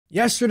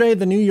Yesterday,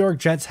 the New York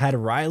Jets had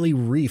Riley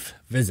Reiff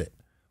visit.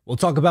 We'll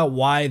talk about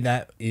why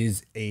that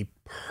is a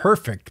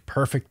perfect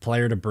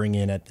player to bring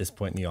in at this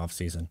point in the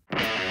offseason.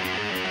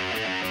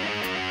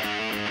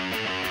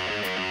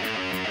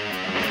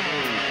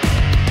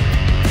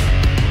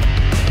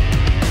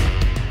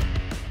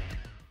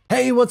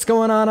 Hey, what's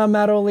going on? I'm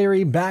Matt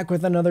O'Leary, back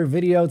with another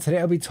video. Today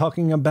I'll be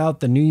talking about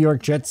the New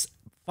York Jets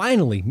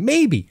finally,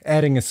 maybe,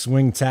 adding a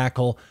swing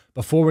tackle.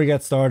 Before we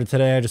get started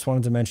today, I just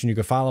wanted to mention you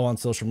can follow on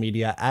social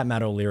media at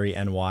Matt O'Leary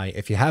NY.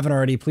 If you haven't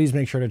already, please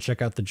make sure to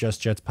check out the Just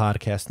Jets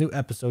podcast. New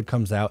episode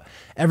comes out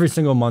every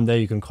single Monday.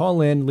 You can call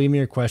in, leave me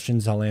your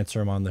questions. I'll answer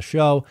them on the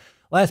show.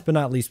 Last but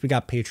not least, we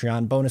got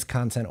Patreon bonus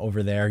content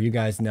over there. You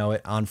guys know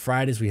it. On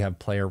Fridays, we have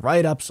player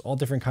write-ups, all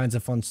different kinds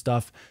of fun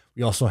stuff.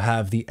 We also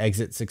have the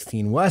Exit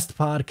 16 West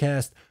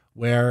podcast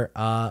where,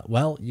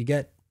 you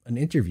get an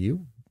interview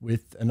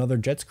with another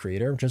Jets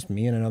creator, just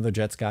me and another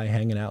Jets guy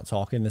hanging out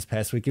talking. This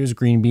past week, it was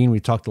Green Bean.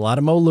 We talked a lot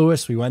of Mo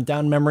Lewis. We went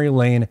down memory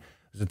lane. It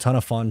was a ton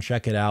of fun.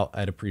 Check it out.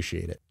 I'd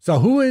appreciate it. So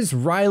who is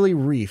Riley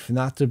Reiff?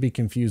 Not to be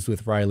confused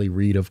with Riley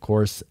Reid, of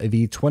course.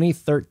 The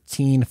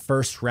 2013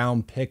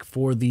 first-round pick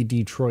for the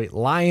Detroit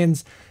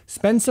Lions.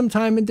 Spent some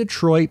time in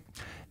Detroit,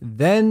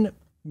 then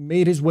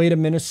made his way to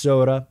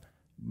Minnesota,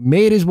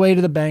 made his way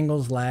to the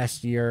Bengals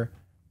last year,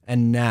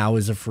 and now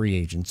is a free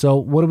agent. So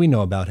what do we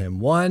know about him?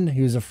 One,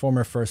 he was a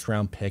former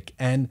first-round pick.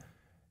 And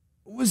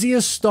was he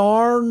a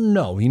star?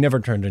 No, he never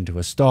turned into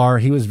a star.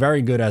 He was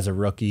very good as a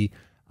rookie.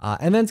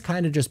 And then it's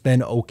kind of just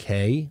been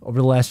okay over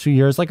the last few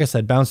years. Like I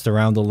said, bounced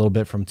around a little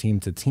bit from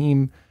team to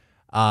team.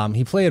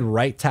 He played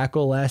right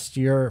tackle last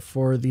year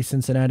for the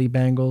Cincinnati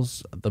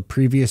Bengals. The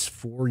previous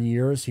 4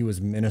 years, he was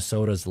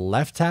Minnesota's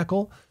left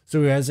tackle.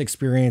 So he has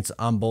experience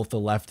on both the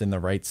left and the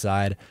right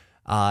side.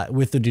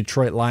 With the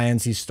Detroit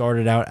Lions, he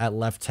started out at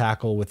left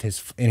tackle.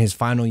 In his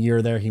final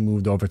year there, he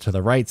moved over to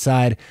the right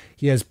side.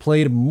 He has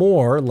played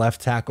more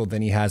left tackle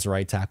than he has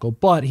right tackle,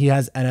 but he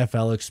has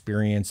NFL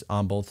experience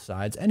on both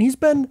sides, and he's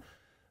been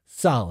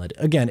solid.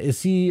 Again,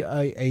 is he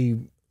a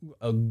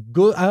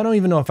good? I don't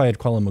even know if I'd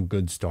call him a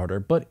good starter,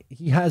 but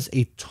he has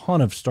a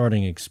ton of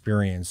starting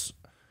experience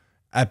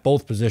at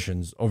both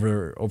positions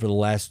over the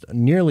last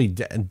nearly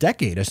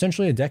decade,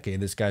 essentially a decade.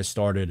 This guy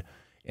started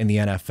in the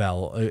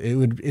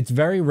NFL. It's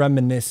very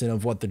reminiscent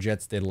of what the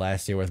Jets did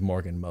last year with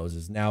Morgan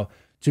Moses. Now,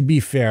 to be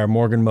fair,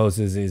 Morgan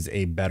Moses is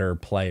a better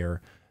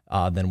player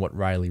than what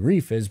Riley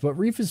Reiff is, but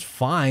Reiff is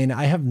fine.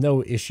 I have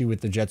no issue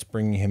with the Jets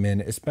bringing him in,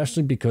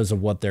 especially because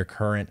of what their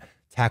current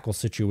tackle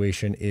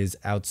situation is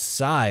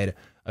outside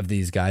of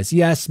these guys.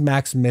 Yes,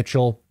 Max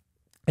Mitchell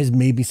is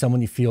maybe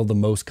someone you feel the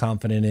most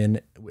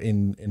confident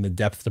in the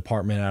depth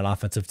department at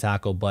offensive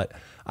tackle, but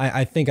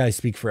I think I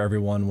speak for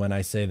everyone when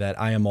I say that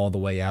I am all the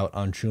way out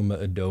on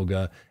Chuma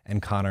Edoga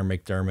and Connor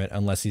McDermott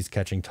unless he's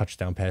catching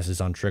touchdown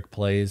passes on trick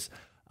plays.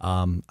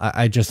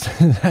 I just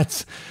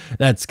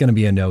that's going to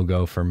be a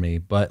no-go for me.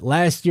 But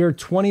last year,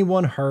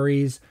 21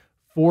 hurries,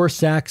 4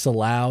 sacks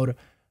allowed.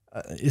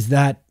 Is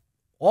that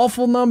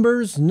awful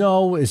numbers?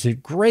 No. Is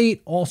it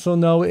great? Also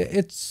no.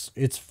 It's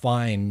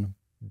fine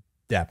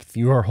depth.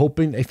 You are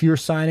hoping, if you're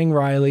signing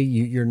Riley,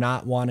 you're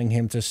not wanting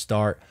him to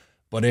start,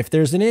 but if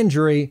there's an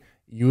injury,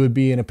 you would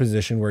be in a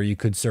position where you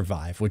could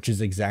survive, which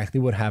is exactly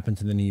what happened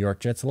to the New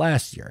York Jets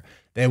last year.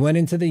 They went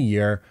into the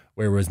year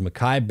where it was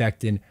Mekhi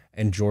Becton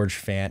and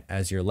George Fant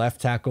as your left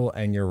tackle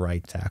and your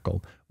right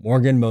tackle.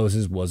 Morgan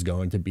Moses was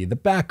going to be the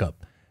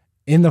backup.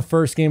 In the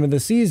first game of the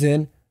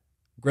season,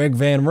 Greg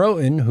Van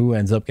Roten, who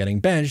ends up getting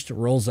benched,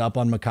 rolls up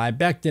on Mekhi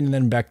Becton, and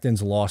then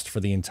Becton's lost for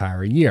the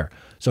entire year.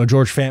 So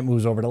George Fant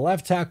moves over to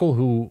left tackle,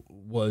 who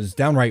was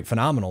downright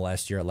phenomenal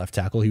last year at left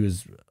tackle. He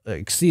was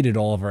exceeded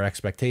all of our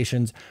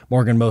expectations.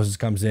 Morgan Moses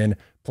comes in,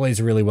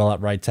 plays really well at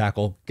right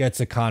tackle,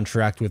 gets a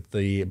contract with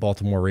the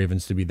Baltimore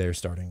Ravens to be their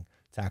starting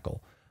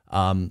tackle.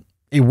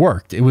 It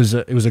worked. It was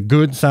a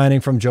good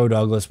signing from Joe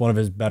Douglas, one of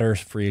his better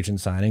free agent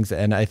signings,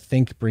 and I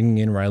think bringing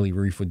in Riley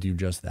Reiff would do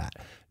just that.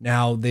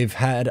 Now, they've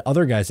had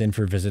other guys in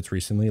for visits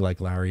recently,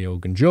 like Larry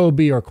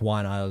Ogunjobi or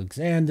Quan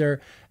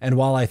Alexander, and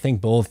while I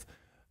think both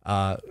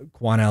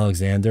Quan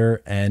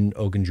Alexander and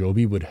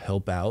Ogunjobi would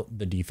help out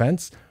the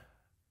defense,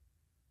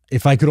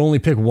 if I could only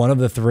pick one of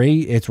the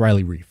three, it's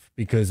Riley Reiff,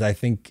 because I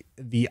think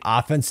the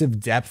offensive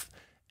depth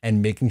and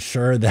making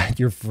sure that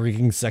your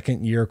freaking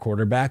second-year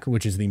quarterback,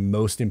 which is the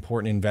most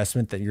important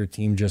investment that your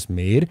team just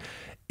made,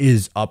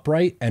 is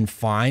upright and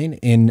fine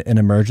in an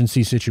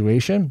emergency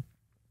situation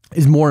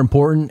is more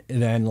important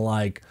than,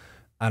 like,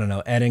 I don't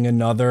know, adding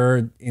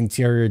another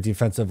interior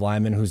defensive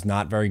lineman who's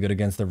not very good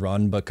against the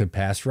run but could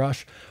pass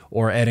rush,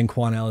 or adding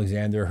Quan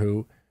Alexander,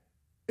 who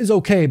is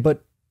okay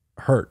but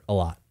hurt a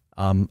lot.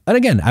 And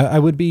again, I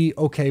would be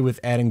okay with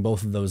adding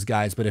both of those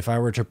guys, but if I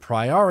were to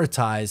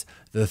prioritize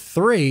the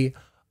three,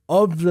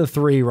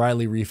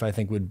 Riley Reiff, I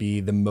think, would be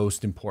the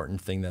most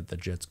important thing that the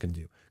Jets can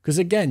do. Because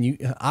again,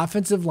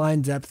 offensive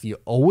line depth, you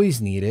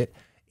always need it.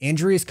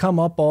 Injuries come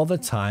up all the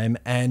time.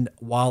 And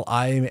while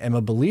I am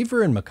a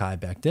believer in Mekhi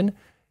Becton,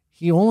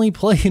 he only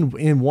played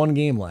in one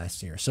game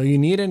last year. So you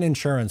need an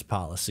insurance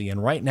policy.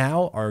 And right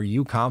now, are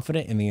you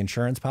confident in the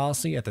insurance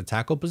policy at the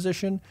tackle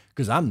position?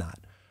 Because I'm not.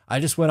 I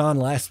just went on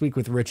last week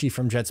with Richie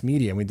from Jets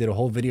Media, and we did a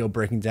whole video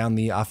breaking down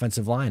the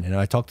offensive line. And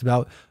I talked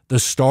about the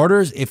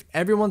starters. If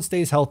everyone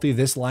stays healthy,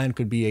 this line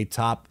could be a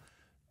top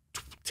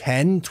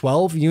 10,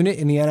 12 unit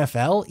in the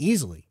NFL,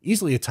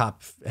 easily a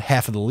top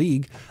half of the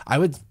league. I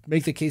would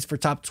make the case for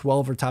top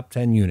 12 or top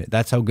 10 unit.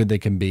 That's how good they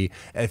can be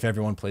if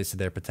everyone plays to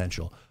their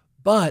potential.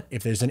 But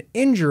if there's an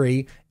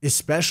injury,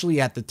 especially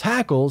at the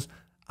tackles,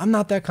 I'm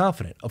not that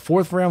confident. A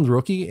 4th-round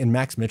rookie in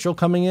Max Mitchell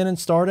coming in and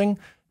starting,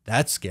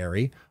 that's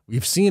scary.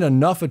 We've seen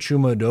enough of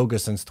Chuma Edoga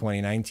since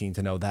 2019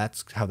 to know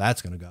that's how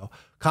that's going to go.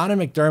 Connor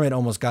McDermott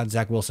almost got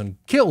Zach Wilson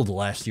killed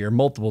last year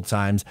multiple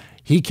times.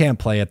 He can't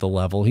play at the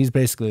level. He's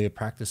basically a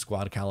practice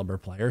squad caliber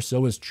player.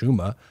 So is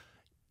Chuma.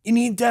 You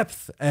need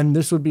depth, and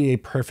this would be a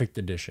perfect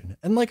addition.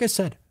 And like I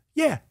said,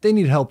 yeah, they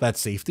need help at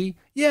safety.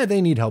 Yeah, they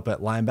need help at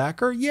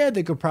linebacker. Yeah,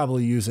 they could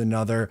probably use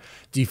another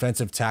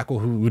defensive tackle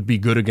who would be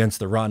good against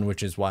the run,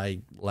 which is why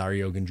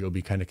Larry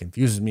Ogunjobi kind of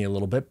confuses me a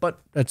little bit, but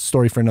that's a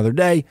story for another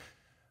day.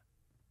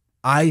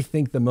 I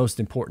think the most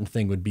important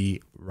thing would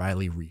be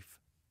Riley Reiff.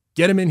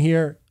 Get him in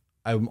here.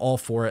 I'm all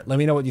for it. Let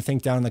me know what you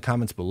think down in the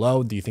comments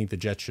below. Do you think the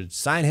Jets should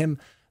sign him?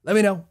 Let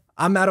me know.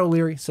 I'm Matt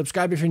O'Leary.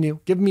 Subscribe if you're new.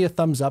 Give me a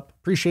thumbs up.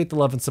 Appreciate the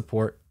love and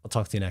support. I'll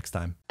talk to you next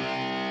time.